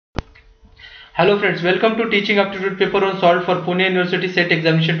Hello friends, welcome to Teaching Aptitude paper on solved for Pune University SET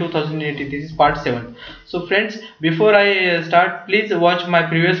examination 2018. This is part 7. So friends, before I start, please watch my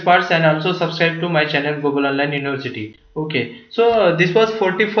previous parts and also subscribe to my channel Global Online University. Okay, so this was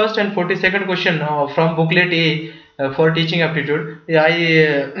 41st and 42nd question from booklet A for Teaching Aptitude.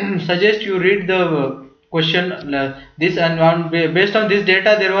 I suggest you read the question this and based on this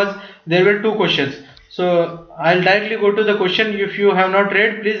data there were two questions. So I'll directly go to the question. If you have not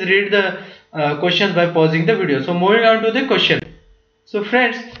read, please read the questions by pausing the video. So moving on to the question. So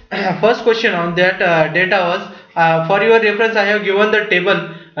friends, first question on that data was for your reference. I have given the table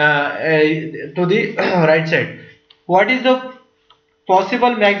to the right side. What is the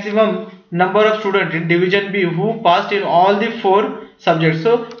possible maximum number of students in division B who passed in all the 4 subjects?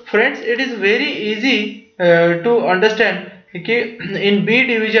 So friends, it is very easy to understand. Okay, in B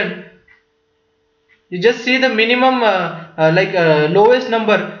division, you just see the minimum lowest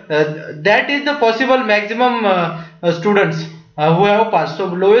number, that is the possible maximum students who have passed. So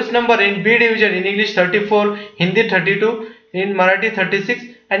lowest number in B division, in English 34, Hindi 32, in Marathi 36,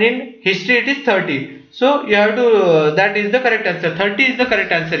 and in history it is 30. So you have to that is the correct answer. 30 is the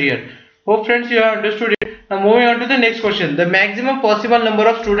correct answer here. Hope friends you have understood it. Now moving on to the next question. The maximum possible number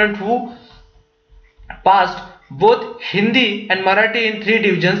of students who passed both Hindi and Marathi in 3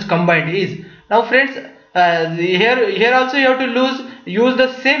 divisions combined is. Now friends, here also you have to use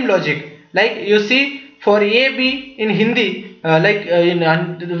the same logic. Like you see, for A, B in Hindi,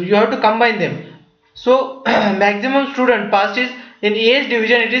 you have to combine them. So maximum student passed is in A's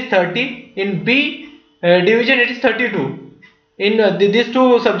division it is 30, in B division it is 32 in these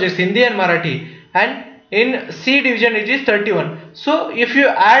 2 subjects, Hindi and Marathi, and in C division it is 31. So if you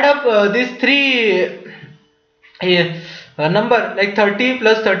add up these 3 number, like 30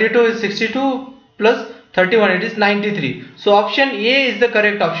 plus 32 is 62 plus 31, it is 93. So option A is the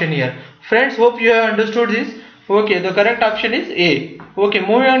correct option here. Friends, hope you have understood this. Okay, the correct option is A. Okay,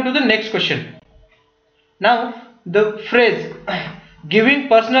 moving on to the next question. Now the phrase giving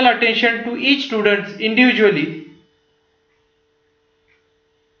personal attention to each student individually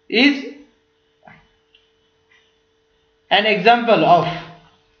is an example of.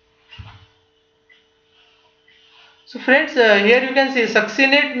 So friends, here you can see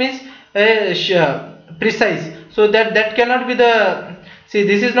succinate means precise. So that cannot be the, see,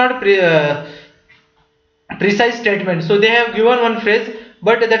 this is not precise statement. So they have given one phrase,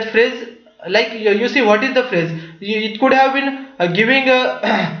 but that phrase, like you see, what is the phrase? It could have been giving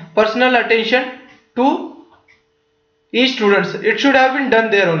personal attention to each students. It should have been done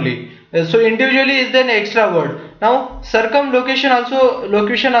there only. So individually is then extra word. Now circumlocution also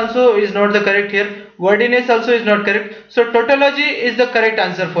is not the correct here. Wordiness also is not correct. So tautology is the correct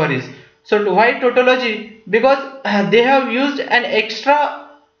answer for this. So why tautology? Because they have used an extra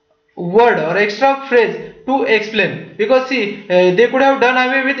word or extra phrase to explain. Because see, they could have done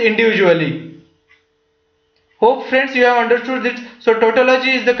away with individually. Hope friends you have understood this. So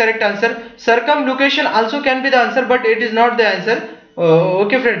tautology is the correct answer. Circumlocution also can be the answer, but it is not the answer.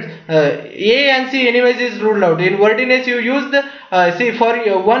 Okay friends, A and C anyways is ruled out. In wordiness you use the see, for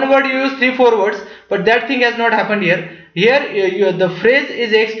one word you use 3-4 words, but that thing has not happened here. Here the phrase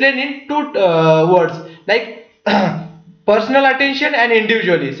is explained in 2 words, like personal attention and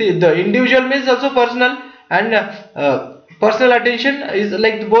individually. See, the individual means also personal, and personal attention is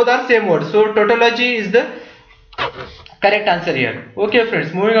like both are same word. So tautology is the correct answer here. Okay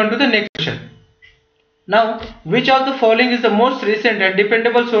friends, moving on to the next question. Now, which of the following is the most recent and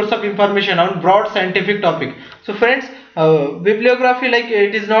dependable source of information on broad scientific topic? So friends, bibliography, like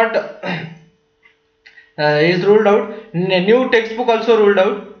it is not is ruled out. New textbook also ruled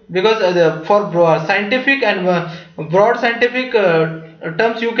out, because for scientific and broad scientific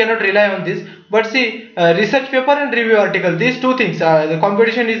terms you cannot rely on this. But see, research paper and review article, these 2 things, the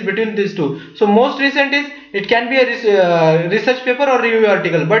competition is between these 2. So most recent is, it can be a research paper or review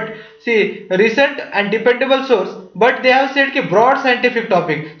article, but see, recent and dependable source, but they have said broad scientific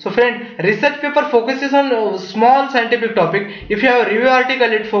topic. So friend, research paper focuses on small scientific topic. If you have a review article,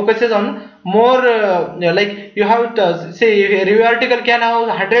 it focuses on more like you have to say, a review article can have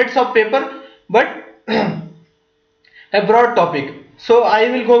hundreds of paper, but a broad topic. So I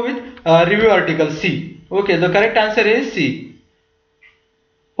will go with review article, C. Okay, the correct answer is C.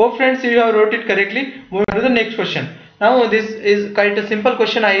 Hope friends you have wrote it correctly. Moving on to the next question. Now this is quite a simple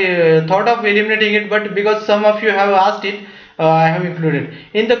question. I thought of eliminating it, but because some of you have asked it, I have included.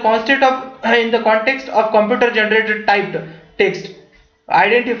 In the context of computer generated typed text,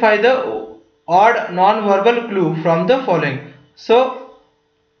 identify the odd non-verbal clue from the following. So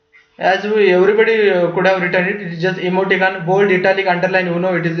as we everybody could have written it. It is just emoticon, bold, italic, underline. You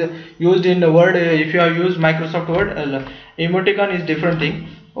know, it is used in Word. If you have used Microsoft Word, emoticon is different thing.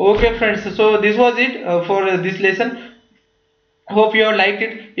 Okay friends, so this was it for this lesson. Hope you have liked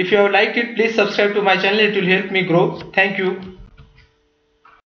it. If you have liked it, please subscribe to my channel. It will help me grow. Thank you.